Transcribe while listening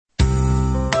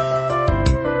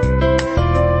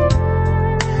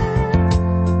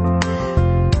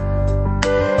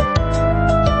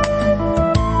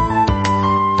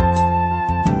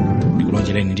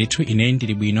ndithu ine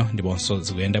ndili bwino ndiponso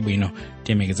zikuyenda bwino.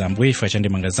 Tiyemekeza Ambuye chifukwa cha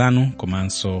ndemanga zanu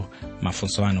komanso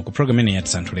mafunso anu ku programu ineyi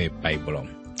yatisanthule baibulo.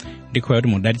 Ndikhoya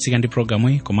kuti mudalitsika ndi programu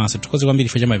iyi komanso tikhoze kwambiri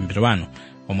chifukwa cha mapemphero anu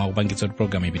omwe akupangitsa kuti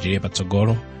programu ipitirire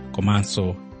patsogolo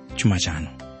komanso chuma chanu.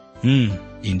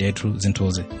 Indetu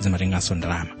zinthuzi zimatenganso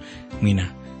ndalama.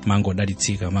 Mwina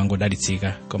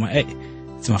mangodalitsika koma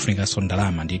zimafunikanso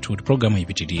ndalama ndithu kuti programu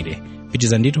ipitirire.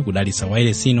 Pitiza ndithu kudalitsa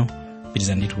wireless ino,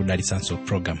 pitiza ndithu kudalitsanso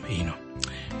programu ino.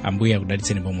 Ambuye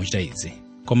akudalitseni pomwe muchita izi.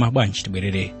 Koma bwanji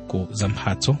tibwerere ku za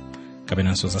Mphatso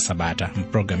kapenanso za Sabata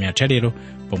mprogramu yathu lero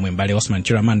pomwe mbale Osman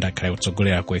Chiramanda akhale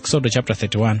kutsogolera ku Exodo chapter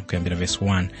 31 kuyambira verse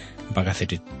 1 mpaka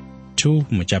 32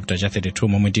 mu chapter cha 32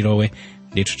 momwe tilowe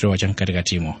ndithu tilowa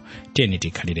chamkatikatimo. Tiyeni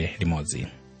tikhalire limodzi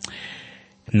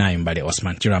naye mbale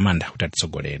Osman Chiramanda kuti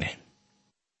atitsogolere.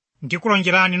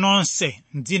 Ndikulonjerani nonse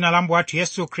m'dzina la Ambuye athu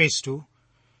Yesu Khristu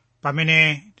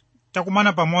pamene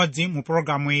takumana pamodzi mu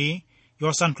programu iyi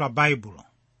yosanthula baibulo.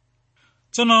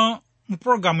 Tsono mu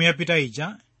programu yapita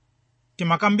ija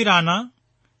timakambirana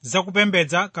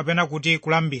zakupembedza kapena kuti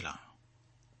kulambira.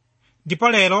 Ndipo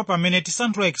lero pamene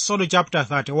tisanthula Exodo chapter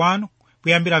 31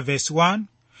 kuyambira verse 1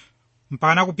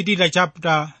 mpaka kupitirira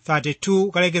chapter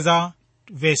 32 kalekeza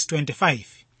verse 25.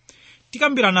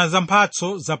 Tikambirana za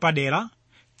mphatso zapadera,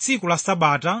 tsiku la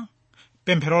Sabata,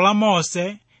 pemphero la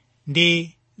Mose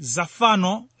ndi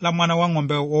zafano la mwana wa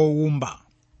ng'ombe woumba.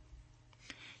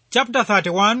 Chapter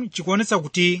 31 chikuonetsa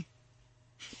kuti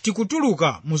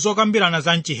tikutuluka muzokambirana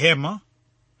za mchihema,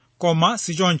 koma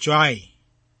sichoncho ayi.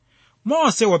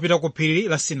 Mose wapita ku phiri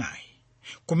la Sinai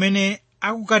kumene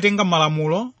akukatenga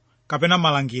malamulo kapena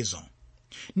malangizo.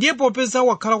 Ndiye popeza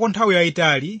wakhala kwa nthawi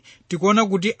yayitali tikuona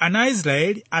kuti ana a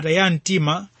Israeli ataya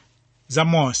mtima za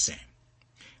Mose.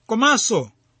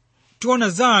 Komanso tiona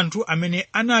za anthu amene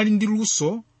anali ndi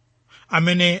luso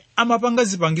amene amapanga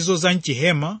zipangizo za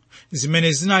mchihema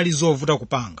zimene zinali zovuta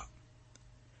kupanga.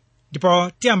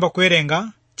 Ndipo tiyamba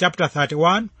kuwerenga chapter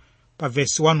 31 pa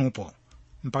verse 1 upo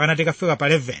mpaka tikafika pa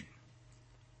 11.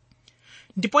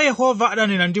 Ndipo Yehova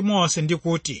adanena ndi Mose ndi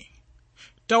kuti,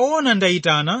 taona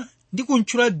ndayitana ndi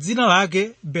kuntchula dzina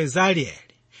lake Bezalieli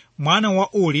mwana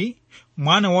wa Uri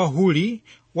mwana wa Huri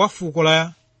wa fuko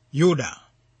la Yuda.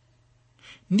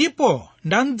 Ndipo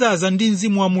ndamdzaza ndi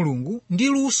mzimu wa Mulungu ndi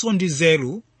luso ndi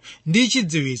nzeru ndi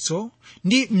chidziwitso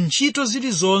ndi ntchito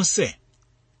zilizonse,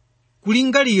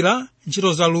 kulingalira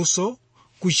ntchito za luso,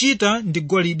 kuchita ndi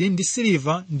golide ndi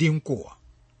siliva ndi mkuwa,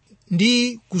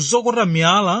 ndi kuzokota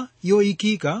miyala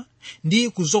yoyikika ndi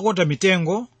kuzokota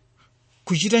mitengo,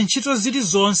 kuchita ntchito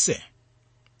zilizonse.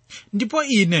 Ndipo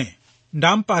ine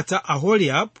ndampatsa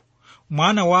Aholiabu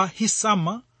mwana wa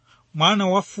Hisama mwana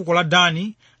wa fuko la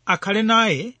Dani akhale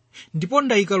naye, ndipo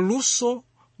ndayika luso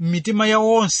m'mitima ya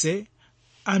onse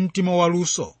a mtima wa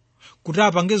luso kuti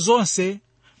apange zonse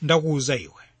ndakuwuza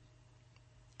iwe.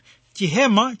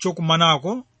 Chihema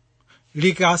chokumanako,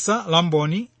 likasa la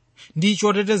mboni ndi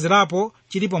chotetezerapo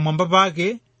chili pamwamba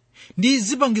pake ndi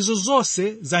zipangizo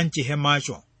zonse za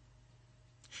mchihemacho,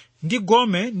 ndi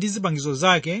gome ndi zipangizo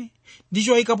zake, ndi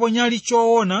choyikapo nyali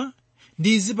choona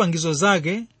ndi zipangizo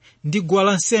zake, ndi guwa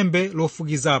lansembe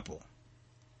lofukizapo,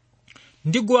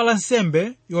 ndi guwa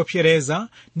lansembe yopsereza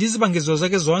ndi zipangizo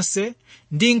zake zonse,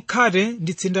 ndi mkhate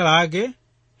ndi tsinde lake,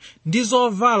 ndi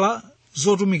zovala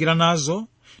zotumikira nazo,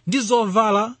 ndi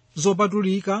zovala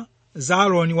zopatulika za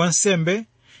Aaroni wansembe,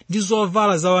 ndi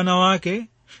zovala za wana wake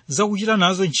zakuchita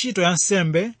nazo ntchito ya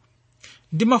nsembe,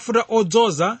 ndi mafuta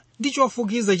odzoza ndi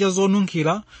chofukiza cha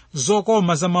zonunkhira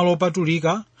zokoma za malo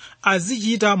opatulika,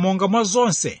 azichita monga mwa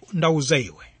zonse ndawuza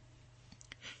iwe.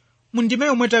 Mundime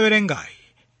yomwe tawerengayi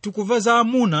tikuva za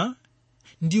amuna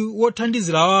ndi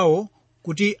wothandizira wawo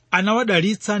kuti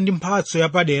anawadalitsa ndi mphatso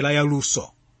yapadera ya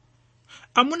luso.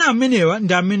 Amuna amenewa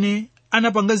ndi amene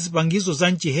anapanga zipangizo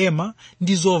za mchihema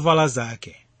ndi zovala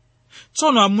zake.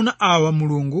 Tsono amuna awa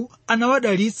Mulungu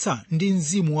anawadalitsa ndi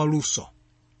mzimu wa luso.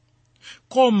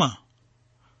 Koma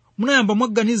munayamba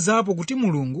mwaganizapo kuti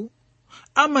Mulungu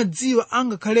amadziwa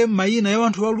angakhale mayina ya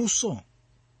anthu aluso?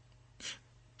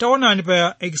 Taonani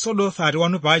pa Exodo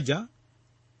 31 paja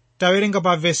tawerenga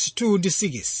pa verse 2 ndi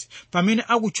 6 pamene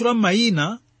akutchula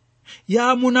mayina ya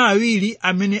amuna awiri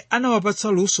amene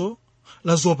anawapatsa luso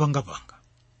la zopangapanga.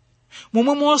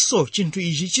 Momwemonso chinthu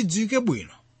ichi chidziwike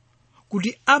bwino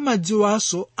kuti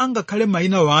amadziwanso angakhale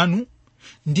mayina wanu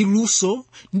ndi luso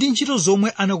ndi ntchito zomwe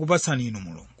anakupatsani inu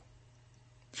Mulungu.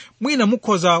 Mwina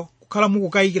mukhoza kukhala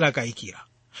mukukayikira,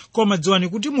 koma dziwani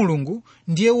kuti Mulungu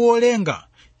ndiye wolenga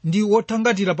ndi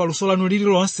wothangatira pa luso lanu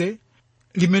lililonse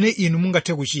limene inu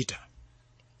mungathe kuchita.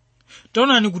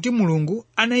 Taonani kuti Mulungu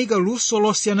anayika luso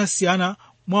losiyanasiyana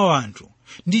mwa anthu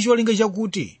ndi cholinga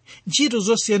chakuti ntchito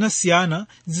zosiyanasiyana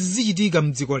zizichitika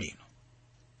m'dziko lino.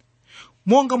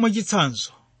 Monga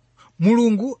mwachitsanzo,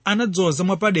 Mulungu anadzoza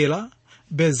mwapadera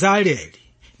Bezaleli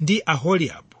ndi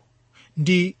Aholiabu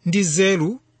ndi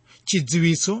nzeru,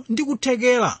 chidziwitso ndi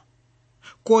kuthekera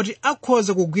kuti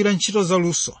akhoza kugwira ntchito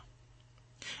zaluso.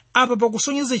 Apa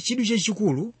pakusonyeza chidwi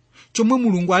chachikulu chomwe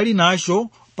Mulungu ali nacho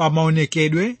pa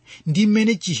maonekedwe ndi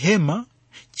mmene chihema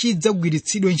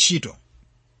chidzagwiritsidwe ntchito.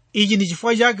 Ichi ndi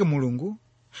chifukwa chake Mulungu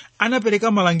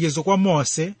anapereka malangizo kwa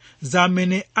Mose za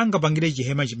amene angapangire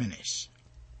chihema chimenechi.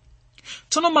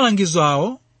 Tsono malangizo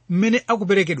awo mmene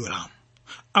akuperekedweramo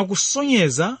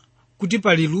akusonyeza kuti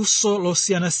pali luso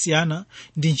losiyanasiyana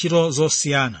ndi ntchito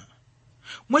zosiyana.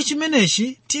 Mwa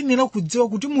chimenechi tiyenera kudziwa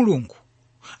kuti Mulungu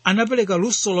anapereka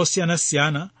luso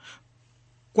losiyanasiyana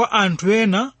kwa anthu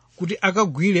ena kuti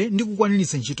akagwire ndi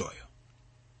kukwaniritsa ntchitoyo.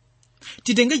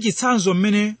 Titenge chitsanzo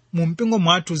mmene mu mpingo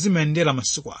mwathu zimayendera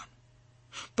masiku ano.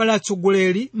 Pali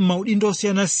atsogoleri m'maudindo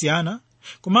osiyanasiyana,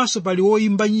 komanso pali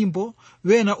woyimba nyimbo,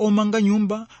 wena omanga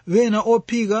nyumba, wena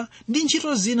ophika ndi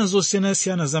ntchito zina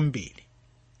zosiyanasiyana zambiri.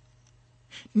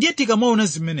 Ndiye tikamaona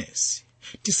zimenezi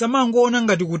tisamangoona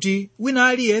ngati kuti wina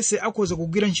aliyense akhoza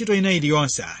kugwira ntchito ina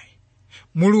iliyonse ayi.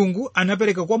 Mulungu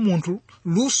anapereka kwa munthu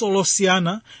luso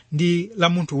losiyana ndi la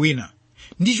munthu wina,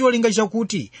 ndi cholinga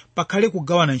chakuti pakhale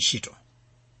kugawana ntchito.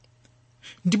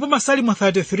 Ndipo Masalimo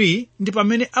 33 ndi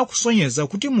pamene akusonyeza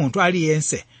kuti munthu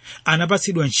aliyense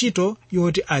anapatsidwa ntchito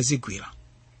yoti azigwira.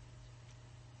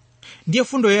 Ndiye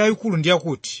fundo yayikulu ndiye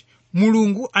kuti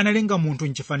Mulungu analenga munthu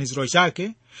m'chifaniziro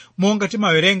chake, monga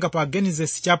timawerenga pa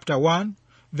Genesis chapter 1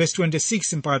 verse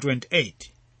 26 mpaka 28.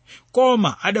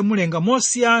 Koma adamulenga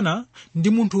mosiyana ndi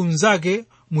munthu mnzake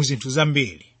mu zinthu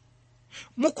zambiri.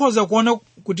 Mukhoza kuona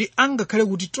kuti angakhale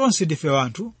kuti tonse ndife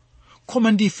anthu,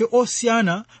 koma ndife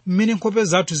osiyana mmene nkhope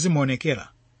zathu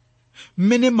zimaonekera,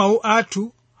 mmene mawu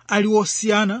athu ali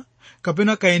osiyana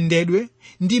kapena kayendedwe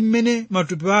ndi mmene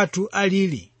matupi athu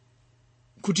alili,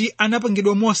 kuti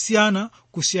anapangidwa mosiyana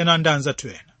kusiyana ndi anzathu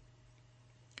ena.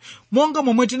 Monga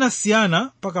momwe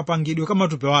tinasiyana pakapangidwe ka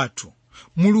matupi athu,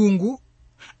 Mulungu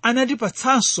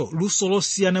anatipatsanso luso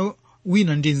losiyana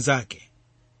wina ndi nzake.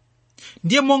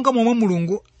 Ndiye monga momwe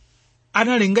Mulungu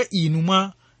analenga inu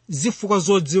mwa zifukwa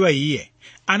zodziwa Iye,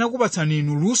 anakupatsani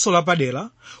inu luso lapadera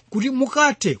kuti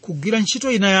mukathe kugwira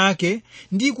ntchito ina yake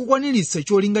ndi kukwaniritsa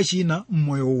cholinga china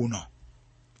m'moyo uno.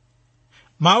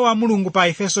 Mawu a Mulungu pa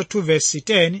Efeso 2 verse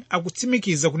 10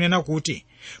 akutsimikiza kunena kuti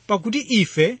pakuti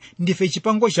ife ndife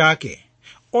chipango chake,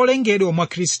 olengedwa mwa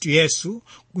Khristu Yesu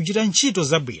kuchita ntchito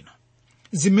zabwino,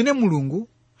 zimene Mulungu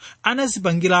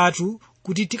anazipangiratu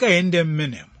kuti tikayende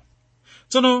m'menemo.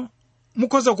 Tsono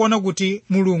mukhoza kuona kuti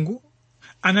Mulungu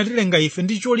anatilenga ife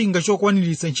ndi cholinga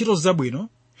chokwaniritsa ntchito zabwino,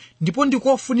 ndipo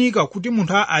ndikofunika kuti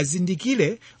munthu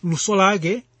azindikire luso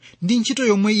lake ndi ntchito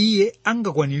yomwe iye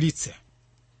angakwaniritse.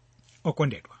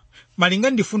 Okondedwa, malinga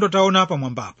ndi fundo taona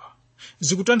pamwambapa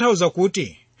zikutanthauza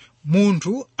kuti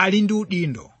munthu ali ndi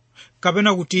udindo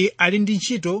kapena kuti ali ndi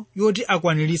ntchito yoti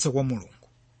akwaniritse kwa Mulungu.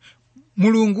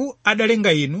 Mulungu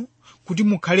adalenga inu kuti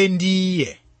mukhale ndi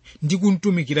Iye ndi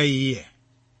kumtumikira Iye.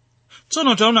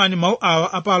 Tsono taonani mawu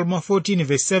awa apa Aroma 14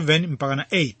 verse 7 mpaka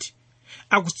 8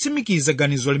 akutsimikiza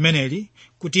ganizo limeneli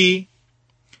kuti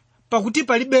pakuti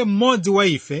palibe mmodzi wa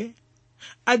ife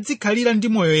adzikhalira ndi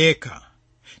moyo yekha,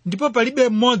 ndipo palibe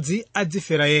mmodzi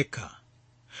adzifera yekha.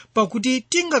 Pakuti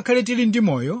tingakhale tili ndi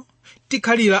moyo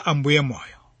tikhalira Ambuye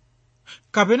moyo,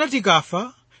 kapena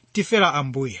tikafa tifera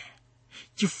Ambuye.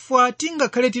 Chifukwa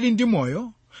tingakhale tili ndi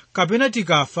moyo kapena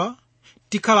tikafa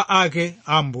tikhala ake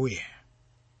a Ambuye.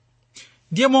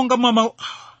 Ndiye monga mwa mawu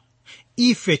awa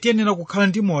ife tiyenera kukhala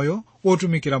ndi moyo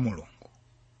wotumikira Mulungu.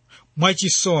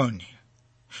 Mwachisoni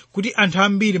kuti anthu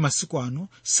ambiri masiku ano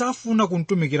safuna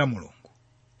kumtumikira Mulungu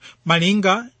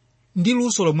malinga ndi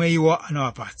luso lomwe iwo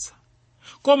anawapatsa.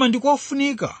 Koma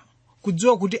ndikofunika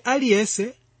kudziwa kuti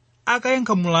aliyense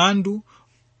akayankha mlandu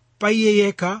pa iye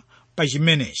yekha pa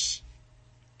chimenechi.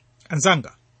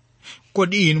 Anzanga,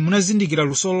 kodi inu munazindikira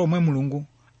luso lomwe Mulungu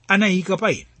anayika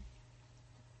pa inu?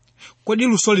 Kodi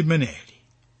luso limeneli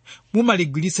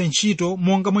mumaligwiritsa ntchito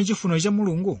monga mwa chifuniro cha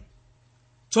Mulungu?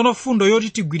 Tsono fundo yoti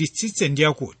tigwiritsitse ndi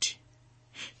yakuti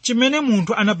chimene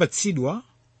munthu anapatsidwa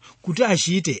kuti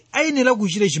achite ayenera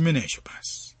kuchita chimenecho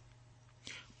basi.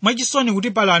 Mwachisoni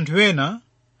kuti pali anthu ena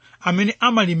amene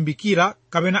amalimbikira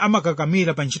kapena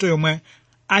amakakamira pa ntchito yomwe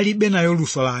alibe nayo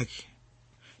luso lake.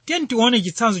 Tiyeni tione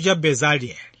chitsanzo cha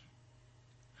Bezaleli.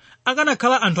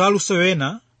 Akanakhala anthu aluso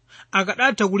ena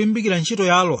akadatha kulimbikira ntchito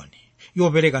ya Aaroni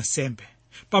yopereka nsembe,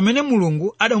 pamene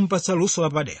Mulungu adamupatsa luso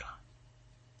lapadera.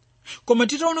 Koma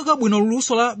titaoneka bwino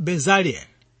luso la Bezaleli,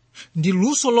 ndi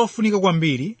luso lofunika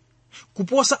kwambiri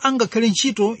kuposa angakhale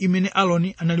ntchito imene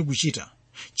Aaroni anali kuchita,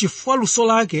 chifukwa luso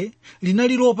lake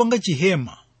linali lopanga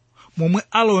chihema momwe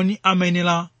Aaroni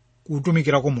amayenera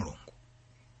kutumikirako Mulungu.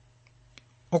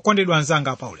 Okondedwa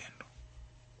anzanga pa ulendo,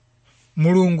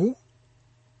 Mulungu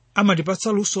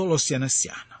amatipatsa luso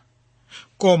losiyanasiyana,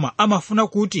 koma amafuna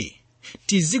kuti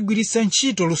tizigwiritsa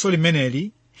ntchito luso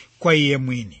limeneli kwa iye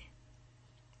mwini.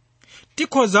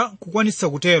 Tikhoza kukwanitsa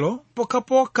kutero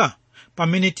pokhapokha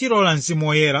pamene tilola Mzimu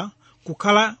Woyera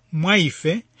kukhala mwa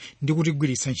ife ndi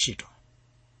kutigwiritsa ntchito.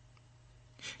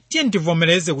 Tiye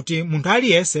tivomereze kuti munthu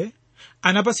aliyense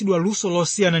anapatsidwa luso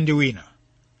losiyana ndi wina,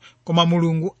 koma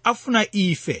Mulungu afuna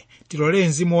ife tilole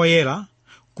Mzimu Woyera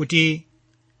kuti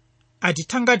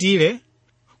atithangatire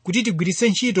kuti tigwiritse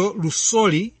ntchito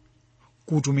lusoli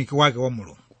ku utumiki wake wa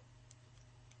Mulungu.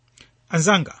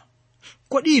 Anzanga,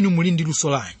 kodi inu muli ndi luso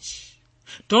lanji?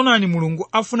 Taonani, Mulungu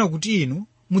afuna kuti inu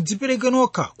mudzipereke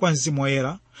nokha kwa Mzimu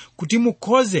Woyera kuti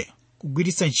mukhoze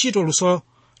kugwiritsa ntchito luso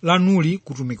lanuli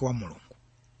ku utumiki wa Mulungu.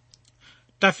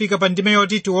 Tafika pa ndime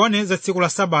yoti tione za tsiku la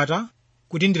Sabata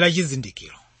kuti ndi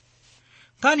lachizindikiro.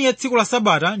 Nkhani ya tsiku la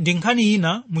Sabata ndi nkhani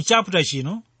ina mu chapter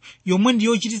chino yomwe ndi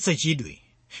yochititsa chidwi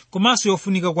komanso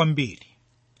yofunika kwambiri.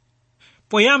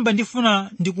 Poyamba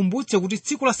ndifuna ndikumbutse kuti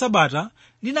tsiku la Sabata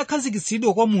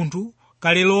linakhazikitsidwa kwa munthu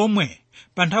kale lomwe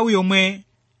pa nthawi yomwe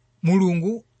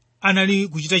Mulungu anali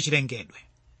kuchita chilengedwe,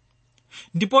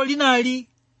 ndipo linali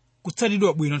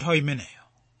kutsatidwa bwino nthawi imeneyo.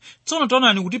 Tsono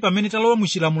taonani kuti pamene talowa mu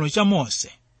chilamulo cha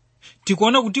Mose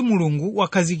tikuona kuti Mulungu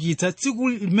wakhazikitsa tsiku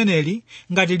limeneli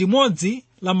ngati limodzi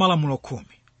la malamulo 10.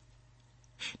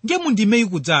 Ndiye mu ndime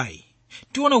ikudzayi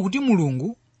tiona kuti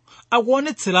Mulungu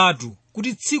akuonetseratu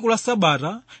kuti tsiku la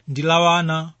Sabata ndi la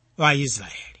wana wa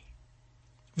Israeli.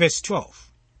 Verse 12.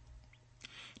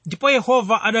 Ndipo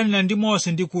Yehova adanena ndi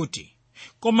Mose ndi kuti,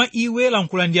 koma iwe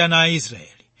lankhula ndi ana a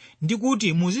Israeli ndi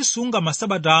kuti muzisunga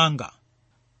masabata anga,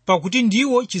 pakuti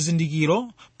ndiwo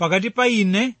chizindikiro pakati pa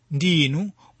ine ndi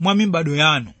inu mwa mibado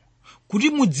yanu, kuti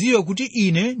mudziwe kuti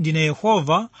ine ndine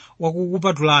Yehova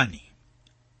wakukupatulani.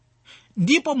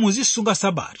 Ndipo muzisunga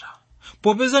Sabata,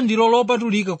 popeza ndilo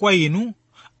lopatulika kwa inu.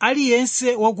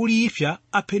 Aliyense wakulipsa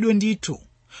aphedwe ndithu,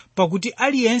 pakuti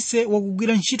aliyense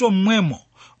wakugwira ntchito mmwemo,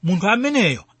 munthu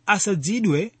ameneyo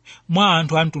asadzidwe mwa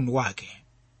anthu a mtundu wake.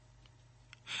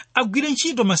 Agwire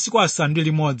ntchito masiku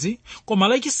 6, koma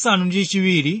lachisanu ndi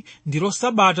chiwiri ndilo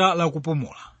Sabata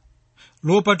lakupumula,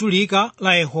 lopatulika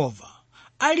la Yehova.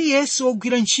 Aliyense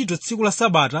wogwira ntchito tsiku la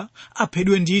Sabata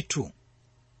aphedwe ndithu.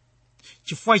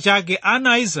 Chifukwa chake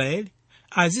ana a Israeli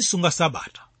azisunga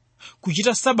Sabata,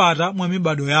 kuchita Sabata mwa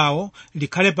mibado yawo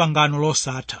likhale pangano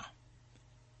losatha.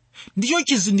 Ndicho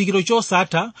chizindikiro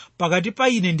chosatha pakati pa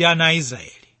ine ndi ana a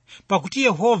Israeli, pakuti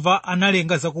Yehova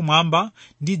analenga zakumwamba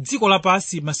ndi dziko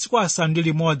lapansi masiku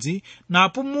 6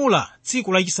 napumula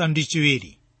tsiku lachisanu ndi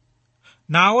chiwiri,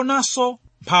 naonanso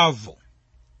mphamvu.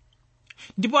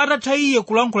 Ndipo atatha iye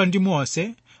kulankhula ndi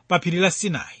Mose pa phiri la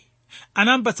Sinai,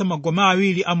 anampatsa magome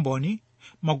awiri amboni,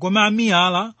 magome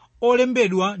amiyala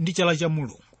olembedwa ndi chala cha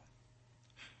Mulungu.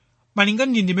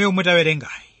 Malingana ndi ndime yomwe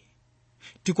tawerengayi,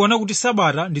 tikuona kuti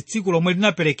Sabata ndi tsiku lomwe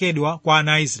linaperekedwa kwa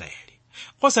ana a Israeli,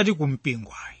 osati ku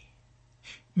mpingo ayi.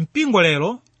 Mpingo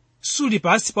lero suli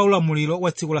pasi pa ulamuliro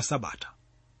wa tsiku la Sabata,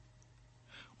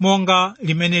 monga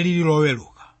limene lili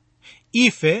loweruka.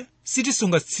 Ife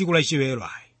sitisunga tsiku la chiwelo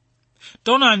ayi.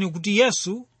 Taonani kuti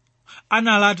Yesu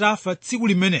anali atafa tsiku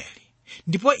limeneli,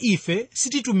 ndipo ife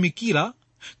sititumikira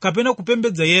kapena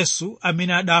kupembedza Yesu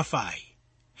amene adafa ayi,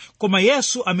 koma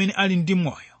Yesu amene ali ndi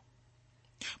moyo.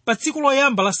 Pa tsiku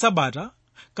loyamba la Sabata,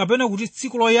 kapena kuti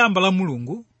tsiku loyamba la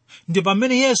Mulungu, ndi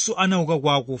pamene Yesu anauka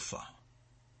kwa akufa.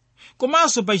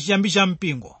 Komanso pa chiyambi cha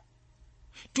mpingo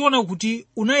tiona kuti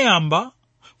unayamba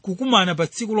kukumana pa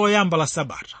tsiku loyamba la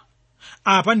Sabata.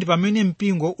 Apa ndi pamene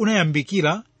mpingo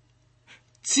unayambikira.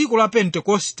 Tsiku la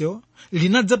Pentekoste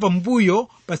linadza pambuyo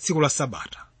pa tsiku la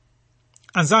Sabata.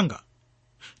 Anzanga,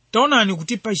 taonani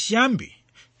kuti pa chiyambi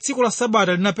tsiku la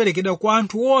Sabata linaperekedwa kwa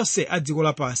anthu onse a dziko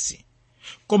lapansi,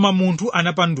 koma munthu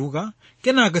anapanduka,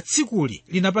 kenaka tsikuli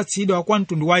linapatsidwa kwa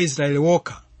mtundu wa Israeli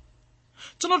wokha.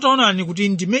 Tsono taonani kuti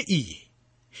ndime iyi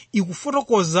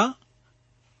ikufotokoza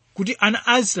kuti ana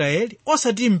a Israeli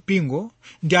osati mpingo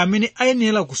ndi amene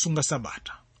ayenera kusunga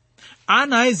Sabata.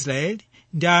 Ana a Israeli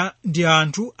ndi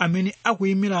anthu amene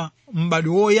akuyimira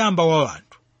m'bado woyamba wa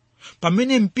anthu,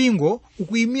 pamene mpingo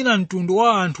ukuyimira mtundu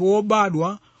wa anthu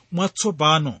obadwa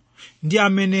mwatsopano ndi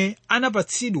amene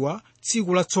anapatsidwa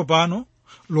tsiku latsopano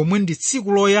lomwe ndi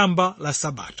tsiku loyamba la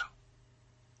Sabata.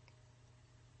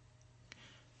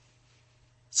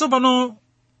 Tsopano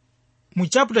mu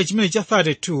chapter chimene cha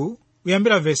 32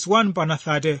 kuyambira verse 1 pana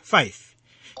 35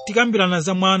 tikambirana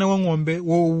za mwana wa ng'ombe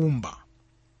woumba.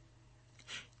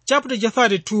 Chapter cha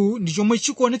 32 ndi chomwe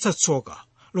chikuonetsa tsoka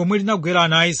lomwe linagwera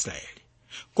ana a Israeli,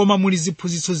 koma muli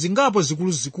ziphunzitso zingapo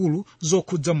zikuluzikulu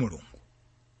zokhudza Mulungu.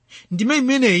 Ndime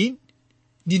imeneyi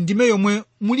ndi ndime yomwe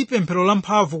muli pemphero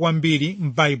lamphamvu kwambiri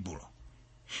m'Baibulo.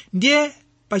 Ndiye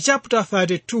pa chapter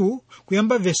 32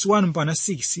 kuyamba verse 1 mpaka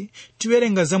 6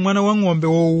 tiwerenga za mwana wa ng'ombe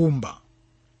woumba.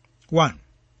 1.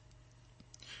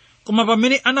 Koma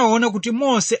pamene anaona kuti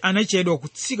Mose anachedwa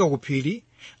kutsika ku phiri,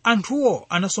 anthuwo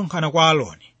anasonkhana kwa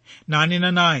Aaroni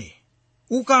nanena naye,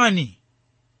 ukani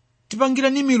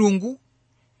tipangirani milungu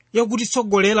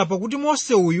yakutitsogolera, pakuti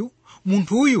Mose uyu,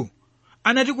 munthu uyu,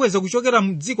 anatikweza kuchokera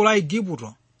m'dziko la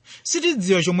Igupto,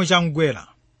 sitidziwa chomwe chamugwera.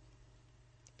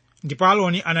 Ndipo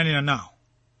Aaroni ananena nawo,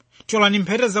 tolani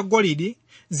mphete zagolide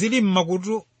zili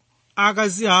m'makutu a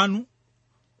akazi anu,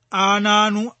 ana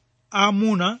anu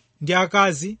aamuna ndi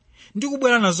akazi, ndi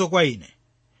kubwera nazo kwa ine.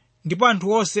 Ndipo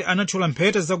anthu onse anathyola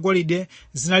mphete zagolide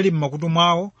zinali m'makutu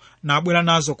mwawo nabwera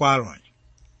nazo kwa Aaroni.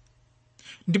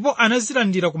 Ndipo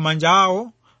anazilandira ku manja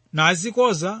awo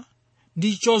nazikoza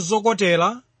ndi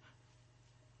chozokotera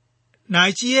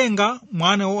nachiyenga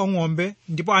mwana wa ng'ombe,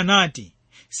 ndipo anati,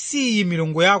 si iyi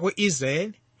milungu yako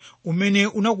Israeli, umene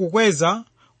unakukweza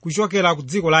kuchokera ku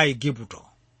dziko la Igupto.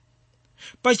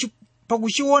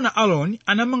 Pakuchiona Aaroni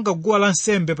anamanga guwa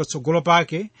lansembe patsogolo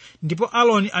pake, ndipo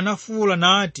Aaroni anafuwula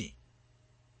nati,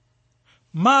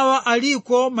 mawa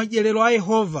aliko madyerero a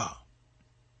Yehova.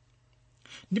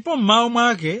 Ndipo mmawa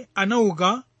mwake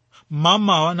anauka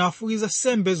mmamawa nafukiza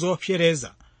sembe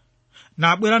zopsereza,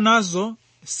 nabwera nazo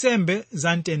sembe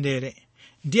za mtendere,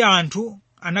 ndi anthu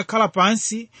anakhala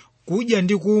pansi kudya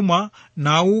ndi kumwa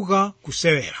nauka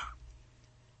kusewera.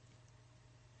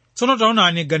 Tsono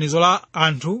taonani ganizo la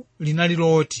anthu linali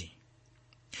loti,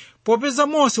 popeza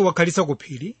Mose wakhalitsa ku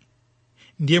phiri,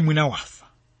 ndiye mwina wafa.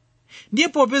 Ndiye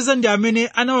popeza ndi amene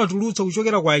anawatulutsa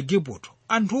kuchokera kwa Igupto,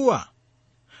 anthuwa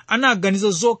anaganiza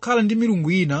zokhala ndi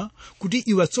milungu ina kuti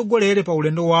iwatsogolere pa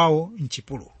ulendo wawo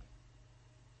m'chipululu.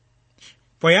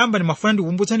 Poyamba ndimafuna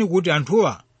ndikukumbutsani kuti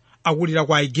anthuwa akulira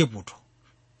kwa Igupto,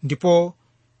 ndipo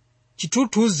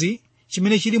chithuthuzi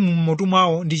chimene chili mmutu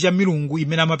mwawo ndi cha milungu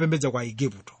imene amapembedza kwa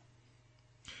Igupto.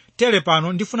 Tere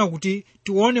pano ndifuna kuti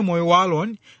tione moyo wa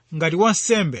Aaroni ngati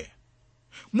wansembe.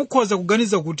 Mukhoza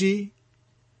kuganiza kuti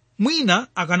mwina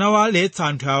akanawaletsa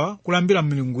anthu awa kulambira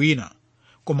milungu ina,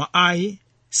 koma ayi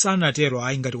sanatero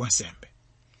ayi ngati wansembe.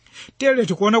 Tere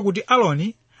tikuona kuti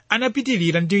Aaroni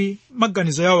anapitirira ndi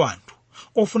maganizo ya wanthu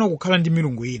ofuna kukhala ndi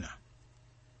milungu ina,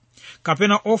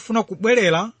 kapena ofuna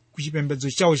kubwerera ku chipembedzo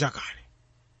chawo chakale.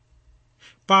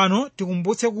 Pano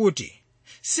tikumbutse kuti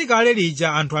sikale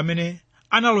lija anthu amene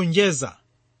analonjeza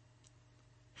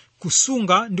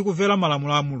kusunga ndi kumvera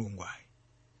malamulo a Mulungu ayi.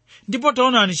 Ndipo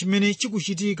taonani chimene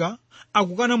chikuchitika,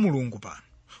 akukana Mulungu pano,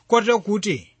 kotero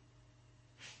kuti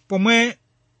pomwe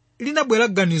linabwera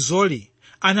ganizoli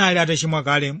anali atachimwa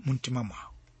kale mu mtima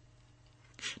mwawo.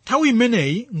 Nthawi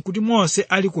imeneyi nkuti Mose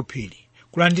ali ku phiri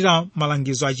kulandira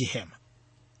malangizo a chihema.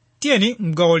 Tiyeni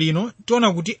m'gawo lino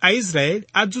tiona kuti Aisraeli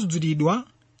adzudzulidwa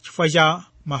chifukwa cha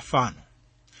mafano.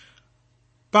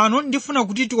 Pano ndifuna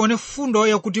kuti tione fundo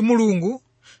yakuti Mulungu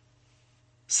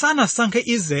sanasankhe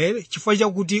Israeli chifukwa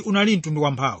chakuti unali mtundu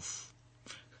wamphamvu,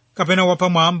 kapena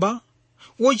wapamwamba,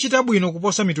 wochita bwino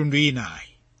kuposa mitundu ina ayi.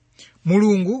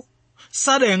 Mulungu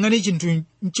sadayang'ane chinthu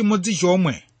chimodzi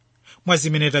chomwe mwa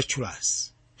zimene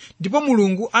tatchulazi. Ndipo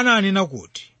Mulungu ananena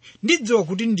kuti, ndidziwa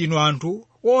kuti ndinu anthu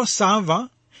osamva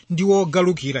ndi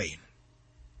ogalukira inu.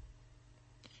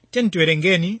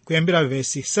 Tiwerengeni kuyambira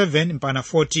verse 7 mpaka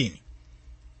 14.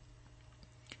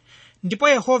 Ndipo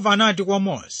Yehova anati kwa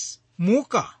Mose,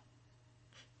 muka,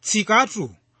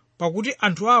 tsikatu, pakuti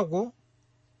anthu ako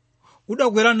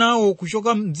udakwera nawo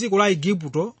kuchoka m'dziko la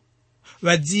Igupto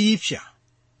wadziyipsa,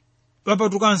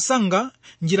 wapatuka msanga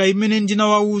njira imene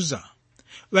ndinawawuza,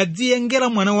 wadziyengera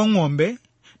mwana wa ng'ombe,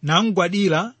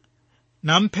 namgwadira,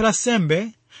 namphera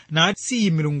sembe,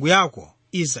 nati milungu yako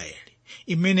Israeli,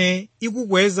 imene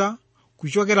ikukweza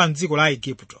kuchokera m'dziko la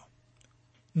Igupto.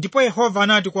 Ndipo Yehova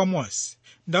anati kwa Mose,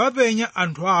 ndawapenya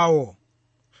anthu awo,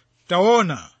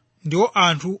 taona ndiwo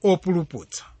anthu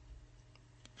opuluputsa.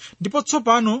 Ndipo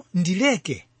tsopano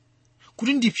ndileke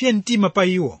kuti ndipse mtima pa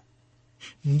iwo,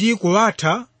 ndi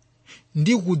kuwatha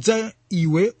ndi kudza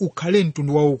iwe ukhale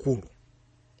mtundu waukulu.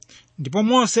 Ndipo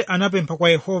Mose anapempha kwa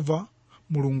Yehova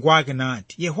Mulungu wake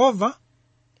nati, Yehova,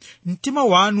 mtima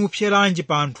wanu upseranji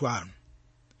pa anthu anu,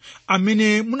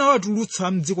 amene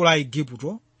munawatulutsa m'dziko la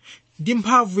Igupto ndi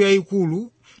mphamvu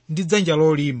yayikulu ndi dzanja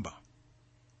lolimba.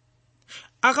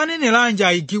 Akaneneranji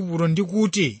Aigupto ndi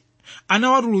kuti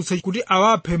anawatulutsa kuti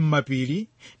awaphe m'mapiri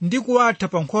ndi kuwatha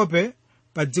pa nkhope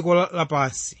pa dziko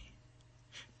lapansi.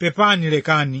 Pepani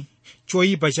lekani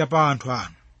choyipa cha pa anthu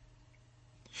anu.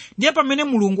 Ndiye pamene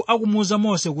Mulungu akumuwuza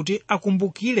Mose kuti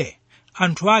akumbukire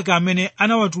anthu ake amene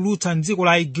anawatulutsa m'dziko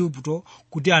la Igupto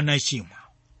kuti anachimwa.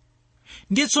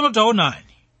 Ndiye tsono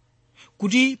taonani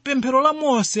kuti pemphero la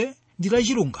Mose ndi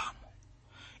lachilungamo.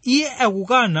 Iye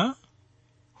akukana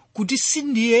kuti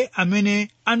sindiye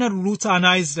amene anatulutsa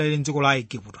ana a Israeli m'dziko la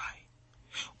Igupto.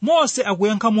 Mose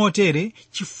akuyankha motere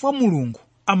chifukwa Mulungu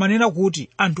amanena kuti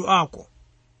anthu ako.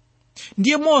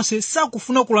 Ndiye Mose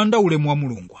sakufuna kulanda ulemu wa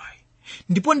Mulungu.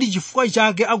 Ndipo ndi chifukwa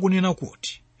chake akunena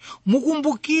kuti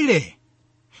mukumbukire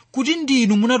kuti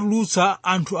ndinu munatulutsa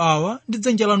anthu awa ndi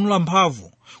dzanja lanu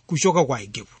lamphamvu kuchoka kwa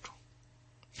Igupto.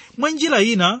 Mwa njira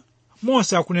ina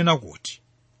Mose akunena kuti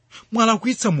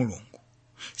mwalakwitsa Mulungu.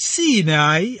 Si ine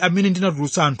ayi amene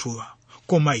ndinatulutsa anthuwa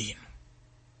koma inu.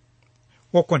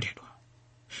 Wokondedwa,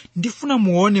 ndifuna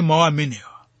muone mawu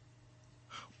amenewa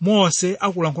Mose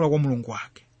akulankhula kwa Mulungu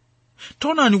wake.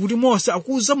 Taonani kuti Mose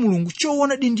akuwuza Mulungu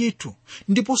choona ndithu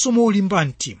ndiponso molimba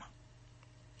mtima.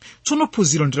 Tsono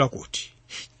phunziro ndi lakuti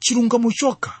chilungamo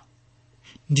chokha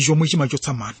ndi chomwe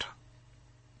chimachotsa mantha.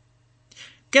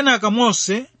 Kenaka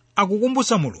Mose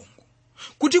akukumbutsa Mulungu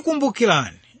kuti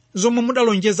kumbukirani zomwe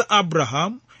mudalonjeza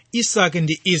Abrahamu, Isake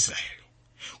ndi Israeli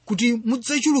kuti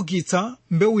mudzachulukitsa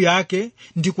mbewu yake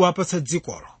ndi kuwapatsa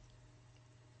dzikolo.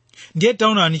 Ndiye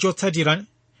taonani chotsatira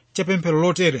cha pemphero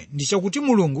lotere ndi chakuti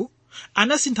Mulungu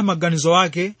anasintha maganizo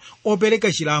ake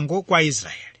opereka chilango kwa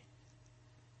Israeli.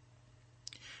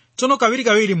 Tsono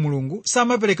kawirikawiri Mulungu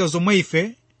samapereka zomwe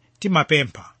ife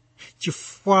timapempha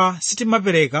chifukwa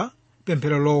sitimapereka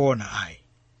pemphero loona ayi.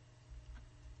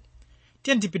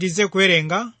 Tiye tipitirize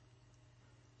kuwerenga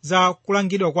za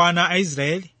kulangidwa kwa ana a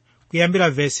Israeli kuyambira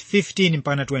verse 15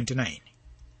 mpaka 29.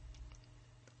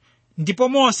 Ndipo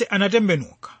Mose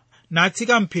anatembenuka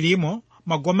natsika m'phirimo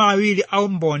magome awiri a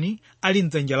umboni ali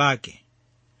m'dzanja lake.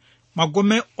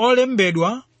 Magome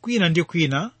olembedwa kwina ndi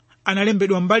kwina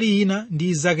analembedwa mbali ina ndi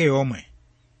izake yomwe.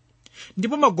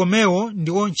 Ndipo magomewo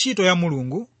ndiwo ntchito ya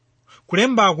Mulungu.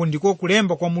 Kulembako ndiko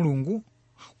kulemba kwa Mulungu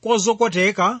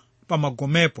kozokoteka pa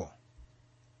magomepo.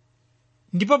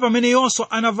 Ndipo pamene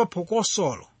Yoswa anamva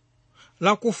phokosolo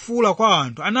la kufuwula kwa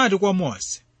anthu anati kwa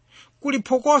Mose, kuli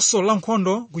phokoso la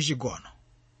nkhondo ku chigono.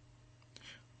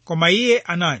 Koma iye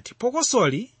anati,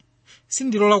 phokosoli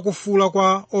sindilo la kufuwula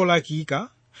kwa olakika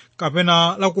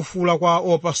kapena la kufuwula kwa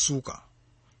opasuka.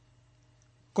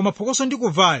 Koma phokoso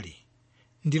ndikuvali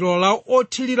ndilo la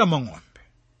othirira mang'ombe.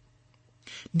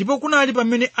 Ndipo kunali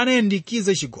pamene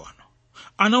anayandikiza chigono,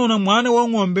 anaona mwana wa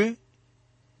ng'ombe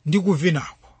ndi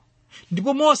kuvinako.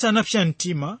 Ndipo Mose anapsa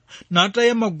mtima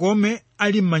nataya magome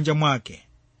ali m'manja mwake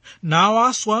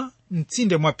nawaswa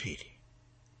m'tsinde mwa phiri.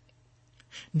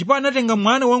 Ndipo anatenga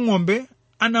mwana wa ng'ombe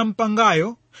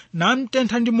anampangayo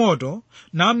namtentha ndi moto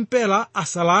nampela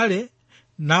asalale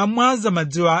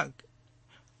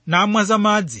namwaza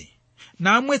madzi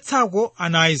namwetsako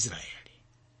ana a Israeli.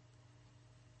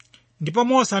 Ndipo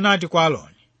Mose anati kwa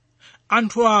Aaroni,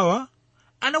 anthu awa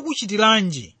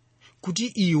anakuchitiranji kuti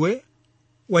iwe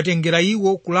watengera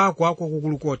iwo kulakwa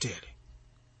kwakukulu kotere?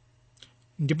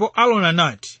 Ndipo Aaroni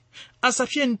anati,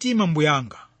 asapse mtima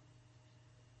mbuyanga.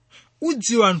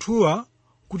 Udziwa anthuwa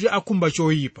kuti akhumba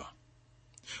choyipa,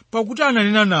 pakuti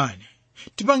ananena nane,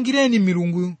 tipangireni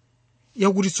milungu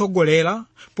yakutitsogolera,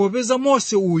 popeza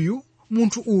Mose uyu,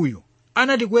 munthu uyu,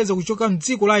 anatikweza kuchoka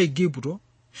m'dziko la Igupto,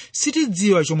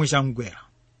 sitidziwa chomwe chamgwera.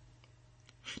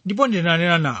 Ndipo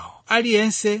ndinanena nawo,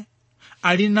 aliyense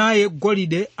ali naye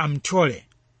golide amthole.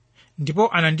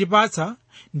 Ndipo anandipatsa,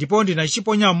 ndipo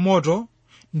ndinachiponya m'moto,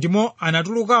 ndimo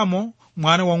anatulukamo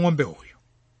mwana wa ng'ombe uyu.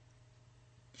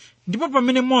 Ndipo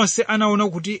pamene Mose anaona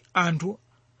kuti anthu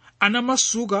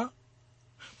anamasuka,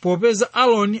 popeza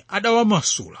Aaroni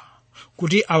adawamasula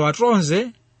kuti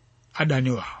awatonze adani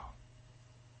wawo.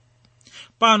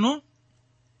 Pano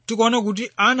tikuona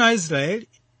kuti ana a Israeli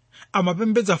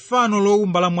amapembedza fano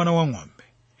lowumba la mwana wa ng'ombe,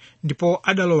 ndipo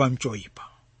adalowa mchoyipa.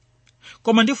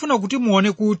 Koma ndifuna kuti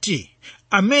muone kuti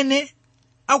amene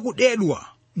akudedwa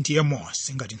ndiye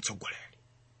Mose ngati mtsogoleri.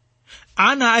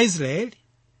 Ana a Israeli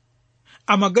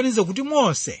amaganiza kuti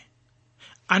Mose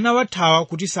anawathawa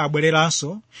kuti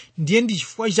sabwereranso, ndiye ndi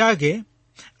chifukwa chake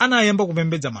anayamba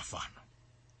kupembedza mafano.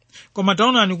 Koma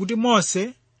taonani kuti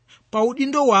Mose pa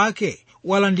udindo wake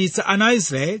walanditsa ana a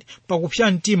Israeli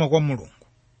pakupsa mtima kwa Mulungu.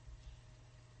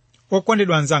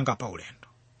 Okondedwa anzanga pa ulendo,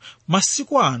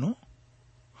 masiku ano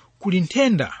kuli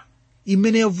nthenda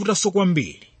imene yavutanso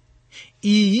kwambiri.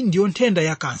 Iyi ndiyo nthenda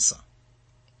ya kansa.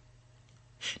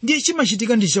 Ndiye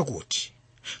chimachitika ndi chakuti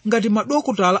ngati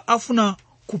madokotala afuna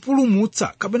kupulumutsa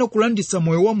kapena kulanditsa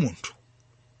moyo wa munthu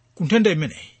ku nthenda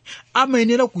imeneyi,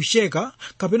 amayenera kucheka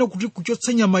kapena kuti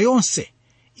kuchotsa nyama yonse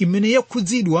imene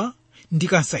yakhudzidwa ndi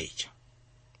kansa ija.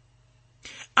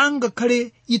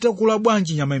 Angakhale itakula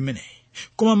bwanji nyama imeneyi,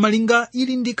 koma malinga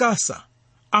ili ndi kansa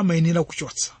amayenera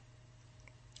kuchotsa.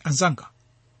 Anzanga,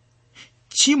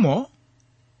 tchimo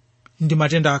ndi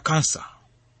matenda a kansa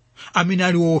amene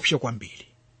ali woopsa kwambiri,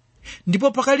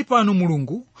 ndipo pakali pano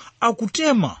Mulungu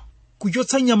akutema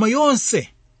kuchotsa nyama yonse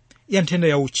ya nthenda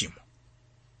ya uchimo.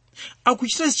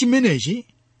 Akuchita chimenechi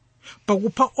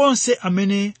pakupha onse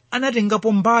amene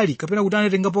anatengapo mbali kapena kuti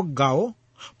anatengapo gawo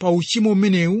pa uchimo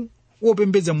umenewu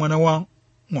wopembedza mwana wa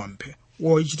ng'ombe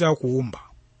wochita kuwumba.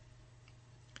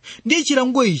 Ndiye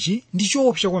chilango ichi ndi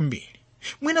choopsa kwambiri.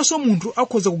 Mwinanso munthu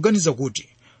akhoza kuganiza kuti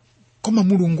koma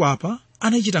Mulungu apa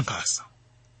anachita nkhanza.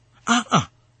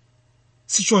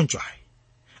 Si choncho ayi.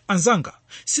 Anzanga,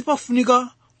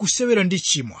 sipafunika kusewera ndi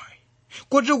tchimo ayi.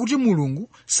 Kotero kuti Mulungu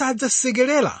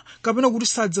sadzasekerera kapena kuti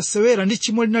sadzasewera ndi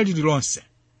tchimo lina lililonse.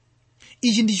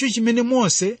 Ichi ndicho chimene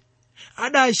Mose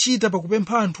adachita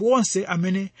pakupempha anthu onse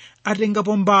amene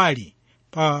atengapo mbali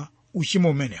pa uchimo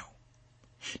umenewu.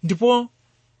 Ndipo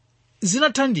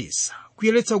zinathandiza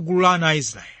kuyeretsa gulu la ana a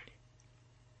Israeli.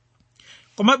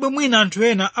 Komabe mwina anthu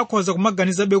ena akhoza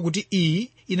kumaganizabe kuti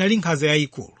iyi inali nkhanza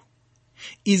yayikulu.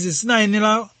 Izi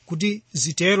zinayenera kuti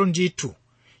zitero ndithu,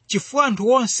 chifukwa anthu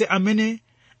onse amene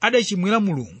adachimwira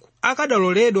Mulungu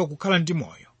akadaloledwa kukhala ndi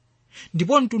moyo,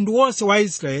 ndipo mtundu wonse wa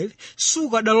Israeli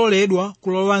sukadaloledwa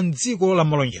kulowa m'dziko la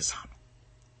malonjezano.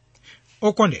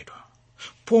 Okondedwa,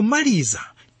 pomaliza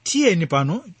tiyeni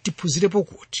pano tiphunzirepo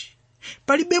kuti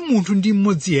palibe munthu ndi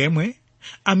mmodzi yemwe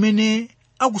amene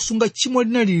akusunga tchimo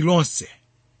lina lililonse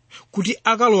kuti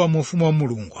akalowa mu ufumu wa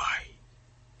Mulungu ayi.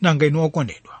 Nanga inu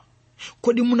okondedwa,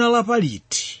 kodi munalapa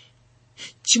liti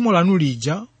tchimo lanu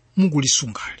lija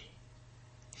mukulisungali?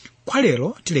 Kwa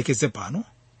lero tilekeze pano,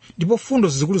 ndipo fundo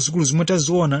zikuluzikulu zimwe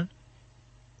taziona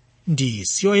ndi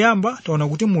siyoyamba taona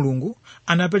kuti Mulungu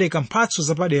anapereka mphatso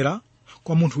zapadera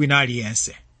kwa munthu wina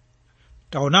aliyense.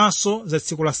 Taonanso za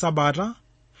tsiku la Sabata,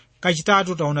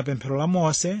 kachitatu taona pemphero la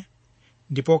Mose,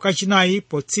 ndipo kachinayi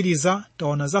potsiriza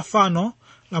taona za fano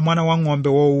la mwana wa ng'ombe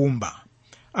woumba.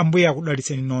 Ambuye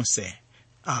akudalitseni nonse.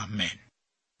 Amen.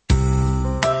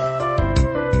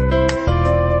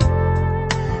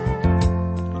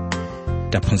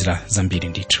 Taphunzira zambiri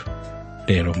ndithu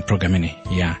lero mpulogalamu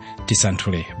ya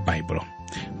tisanthule baibulo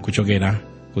kuchokera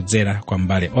kudzera kwa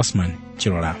mbale Osman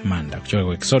Chilola Manda, kuchokera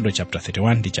ku Exodus chapter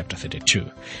 31 ndi chapter 32.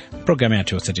 Pulogalamu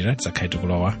yathu yotsatira tidzakhala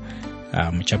tikulowa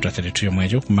mu chapter 32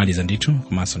 yomwecho kumaliza ndithu,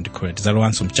 komanso ndikhulupirira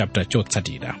tidzalowanso mu chapter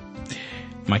chotsatira.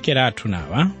 Makera athu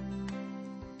nawa: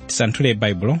 tisanthule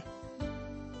baibulo,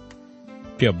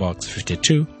 PO Box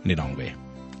 52 Lilongwe.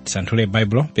 Tisanthule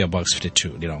baibulo, PO Box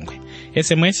 52 Lilongwe.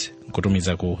 SMS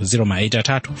kutumiza ku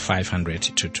 083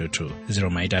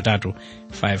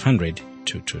 500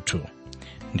 222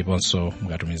 ndiponso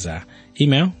mukatumiza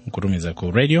email kutumiza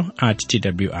ku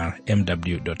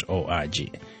radio@twrmw.org,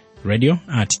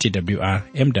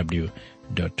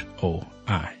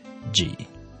 radio@twrmw.org.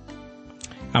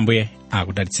 Ambuye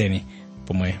akudalitseni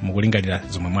pomwe mukulingalira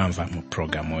zomwe mwamva mu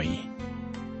programu iyi.